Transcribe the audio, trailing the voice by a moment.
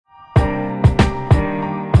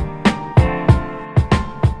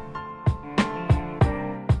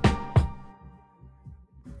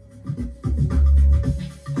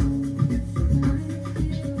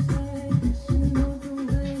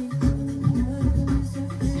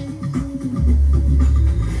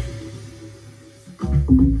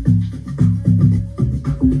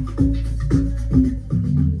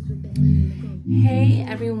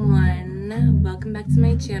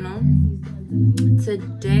channel.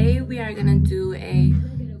 Today we are gonna do a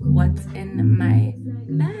what's in my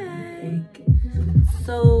bag.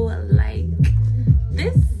 So like,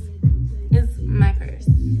 this is my purse.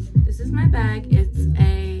 This is my bag. It's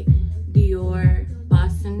a Dior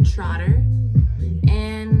Boston Trotter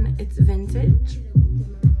and it's vintage.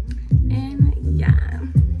 And yeah,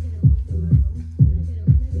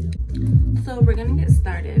 so we're gonna get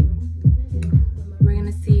started. We're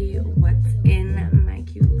gonna see what's in my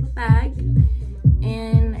cute little bag.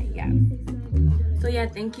 And yeah, so yeah,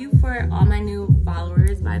 thank you for all my new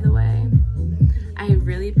followers, by the way. I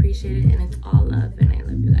really appreciate it, and it's all love, and I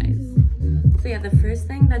love you guys. So yeah, the first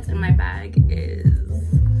thing that's in my bag is,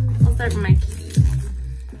 I'll start with my keys.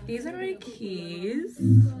 These are my keys.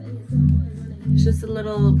 It's just a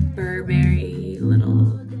little Burberry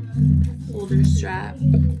little holder strap.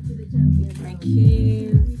 My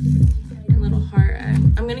keys and little heart.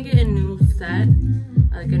 I'm gonna get a new set,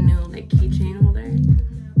 like a new like keychain holder.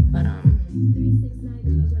 But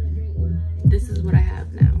this is what I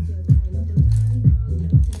have now.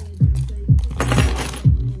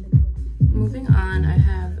 Moving on, I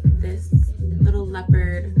have this little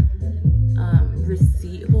leopard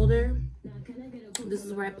receipt holder. This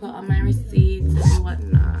is where I put all my receipts and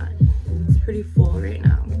whatnot. It's pretty full right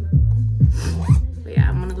now. But yeah,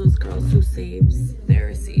 I'm one of those girls who saves their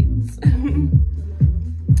receipts.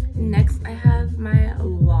 Next, I have my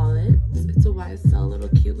wallet. It's a YSL little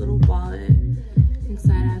cute little wallet.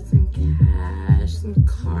 Inside I have some cash, some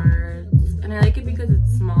cards. And I like it because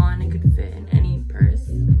it's small and it could fit in any purse.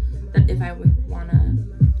 That if I would wanna,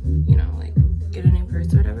 you know, like get a new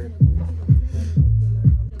purse or whatever.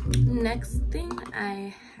 Next thing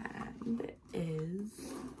I have is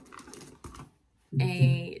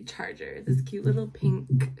a charger. This cute little pink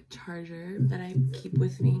charger that I keep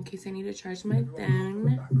with me in case I need to charge my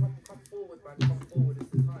phone.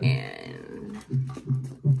 And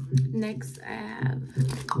next I have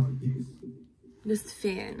this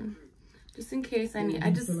fan. Just in case I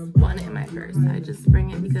just want it in my purse. I just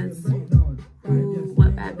bring it because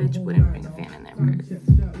what bad bitch wouldn't bring a fan in their purse?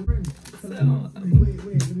 So,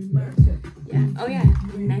 yeah. Oh yeah,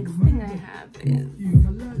 next thing I have is,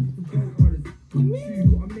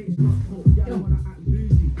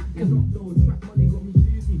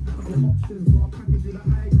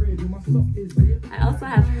 I also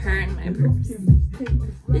have her in my purse.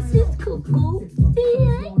 This is Coco.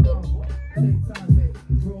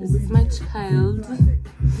 This is my child.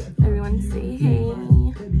 Everyone say hey.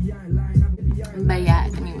 But yeah,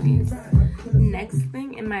 anyways, next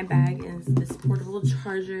thing in my bag is this portable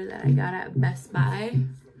charger that I got at Best Buy.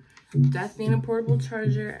 Definitely need a portable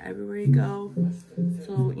charger everywhere you go,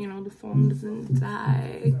 so you know the phone doesn't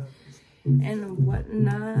die and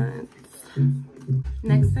whatnot.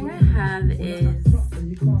 Next thing I have is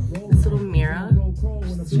this little mirror.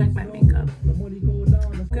 Just check my makeup.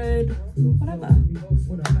 Good, whatever.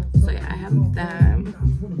 So yeah, I have that.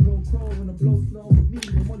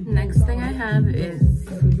 Next thing I have is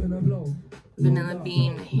Vanilla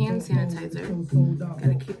Bean hand sanitizer.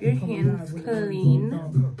 Gotta keep your hands clean,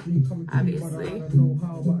 obviously. That's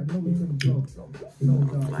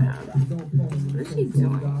what I have. What is she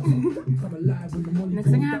doing? Next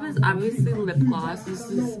thing I have is obviously lip gloss. This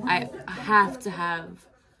is, I have to have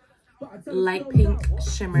light pink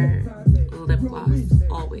shimmer lip gloss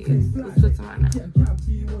always. Let's put some on now.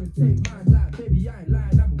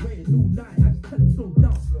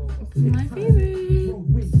 It's my favorite.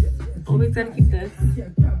 Always gotta keep this.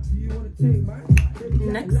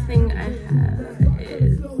 Next thing I have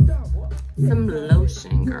is some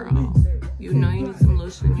lotion, girl. You know you need some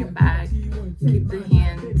lotion in your bag. Keep the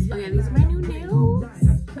hands. Oh yeah, these are my new nails.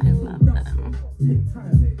 I love them.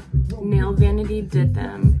 Nail Vanity did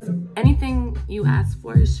them. Anything you ask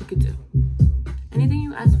for, she could do. Anything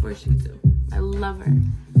you ask for, she could do. I love her.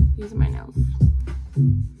 These are my nails.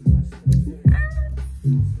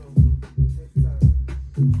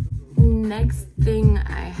 Next thing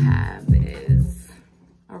I have is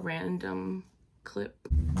a random clip.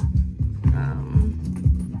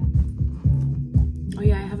 Oh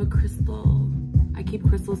yeah, I have a crystal. I keep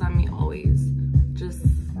crystals on me always, just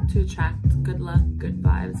to attract good luck, good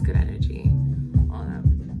vibes, good energy, all that.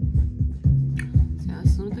 So yeah,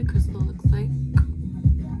 this is what the crystal looks like.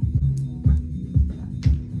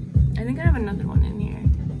 I think I have another one in here.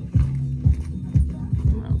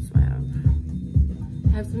 What else do I have?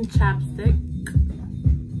 I have some chapstick.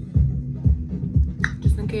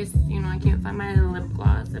 Just in case, you know, I can't find my lip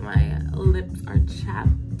gloss and my lips are chapped.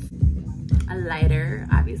 A lighter,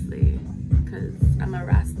 obviously, because I'm a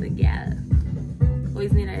Rasta gal.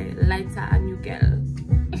 Always need a lighter on you, girl.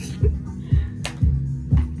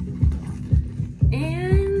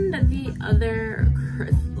 other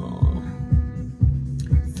crystal.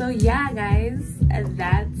 So yeah, guys,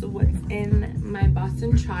 that's what's in my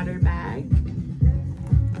Boston Trotter bag.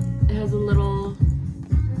 It has a little,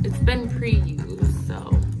 it's been pre-used,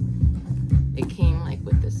 so it came like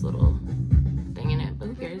with this little thing in it, but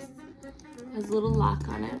who cares? It has a little lock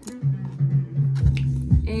on it.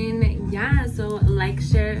 And yeah, so like,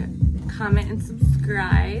 share, comment, and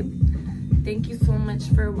subscribe. Thank you so much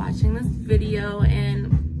for watching this video,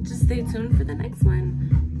 and just stay tuned for the next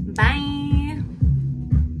one. Bye.